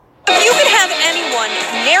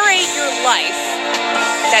life,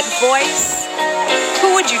 that voice,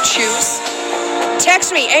 who would you choose?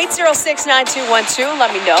 Text me, 806-9212,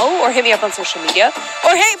 let me know, or hit me up on social media.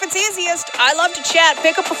 Or hey, if it's easiest, I love to chat.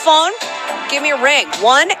 Pick up a phone, give me a ring,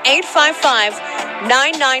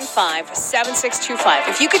 1-855-995-7625.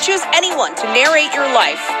 If you could choose anyone to narrate your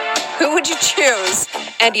life, who would you choose?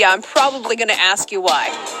 And yeah, I'm probably going to ask you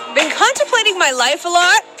why. Been contemplating my life a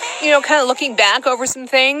lot, kind of looking back over some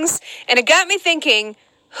things, and it got me thinking,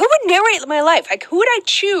 who would narrate my life? Like, who would I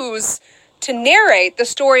choose to narrate the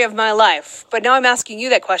story of my life? But now I'm asking you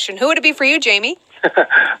that question. Who would it be for you, Jamie?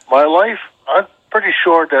 My life? I'm pretty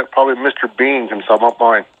sure that probably Mr. Bean can sum up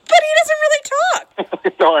mine. But he doesn't really talk.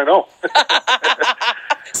 No, I know.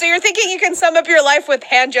 So you're thinking you can sum up your life with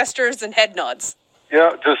hand gestures and head nods?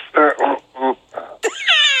 Yeah, just, I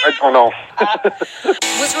don't know.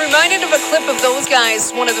 Was reminded of a clip of those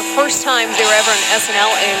guys, one of the first times they were ever on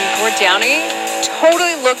SNL, and Gord Downey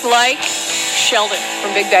totally looked like Sheldon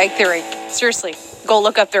from Big Bang Theory. Seriously, go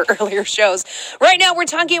look up their earlier shows. Right now, we're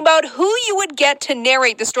talking about who you would get to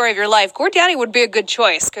narrate the story of your life. Gord Downey would be a good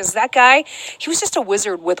choice, because that guy, he was just a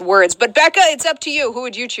wizard with words. But Becca, it's up to you. Who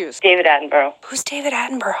would you choose? David Attenborough. Who's David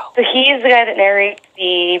Attenborough? So he's the guy that narrates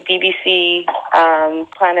the BBC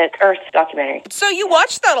Planet Earth documentary. So you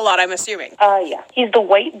watched that a lot, I'm assuming. Yeah. He's the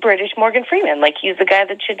white British Morgan Freeman. Like, he's the guy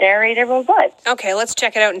that should narrate everyone's life. Okay, let's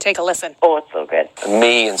check it out and take a listen. Oh, it's so good.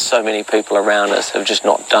 Me and so many people around us have just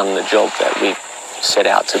not done the job that we set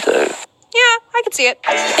out to do. Yeah, I can see it.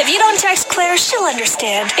 If you don't text Claire, she'll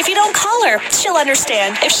understand. If you don't call her, she'll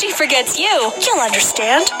understand. If she forgets you, you'll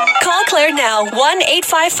understand. Call Claire now,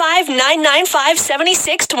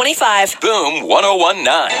 1-855-995-7625. Boom 1019.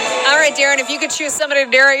 All right, Darren, if you could choose somebody to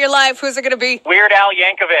narrate your life, who's it going to be? Weird Al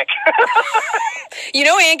Yankovic. You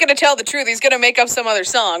know he ain't going to tell the truth. He's going to make up some other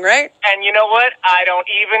song, right? And you know what? I don't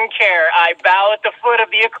even care. I bow at the foot of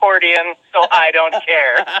the accordion, so I don't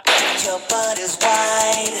care. Your butt is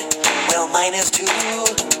wide, well mine is too.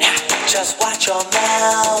 Just watch your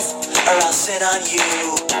mouth, or I'll sit on you.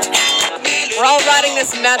 We're all riding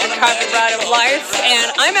this magic carpet ride of life,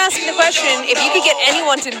 and I'm asking the question, if you could get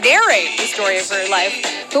anyone to narrate the story of her life,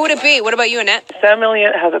 who would it be? What about you, Annette? Sam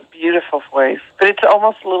Elliott has a beautiful voice, but it's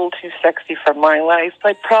almost a little too sexy for my life.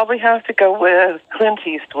 I'd probably have to go with Clint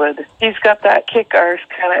Eastwood. He's got that kick-arse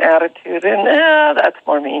kind of attitude, and that's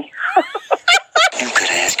more me. You could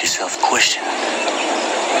ask yourself a question.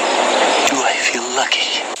 Do I feel lucky?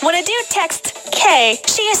 When a dude texts K,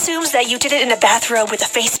 she assumes that you did it in a bathrobe with a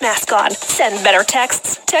face mask on. Send better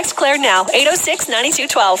texts. Text Claire now,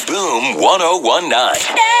 806-9212. Boom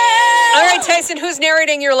 1019. All right, Tyson, who's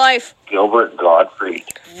narrating your life? Gilbert Gottfried.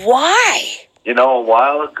 Why? A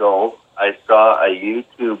while ago, I saw a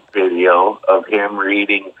YouTube video of him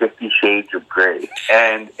reading 50 Shades of Grey.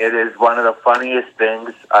 And it is one of the funniest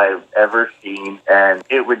things I've ever seen. And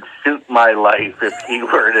it would suit my life if he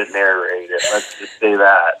were to narrate it. Let's just say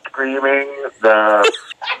that. Screaming,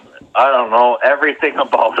 everything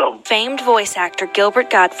about him. Famed voice actor Gilbert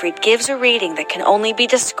Gottfried gives a reading that can only be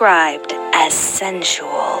described as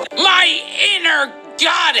sensual. My inner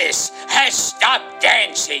goddess has stopped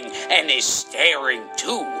dancing and is staring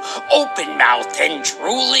too, open-mouthed and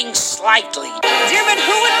drooling slightly. Dearman,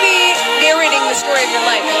 who would be narrating the story of your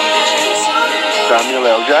life if you could choose? Samuel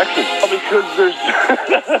L. Jackson. Because there's...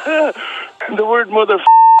 the word mother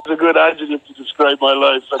is a good adjective to describe my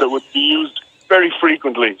life, and it would be used very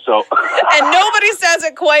frequently, so... And nobody says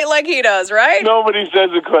it quite like he does, right? Nobody says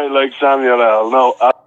it quite like Samuel L. No,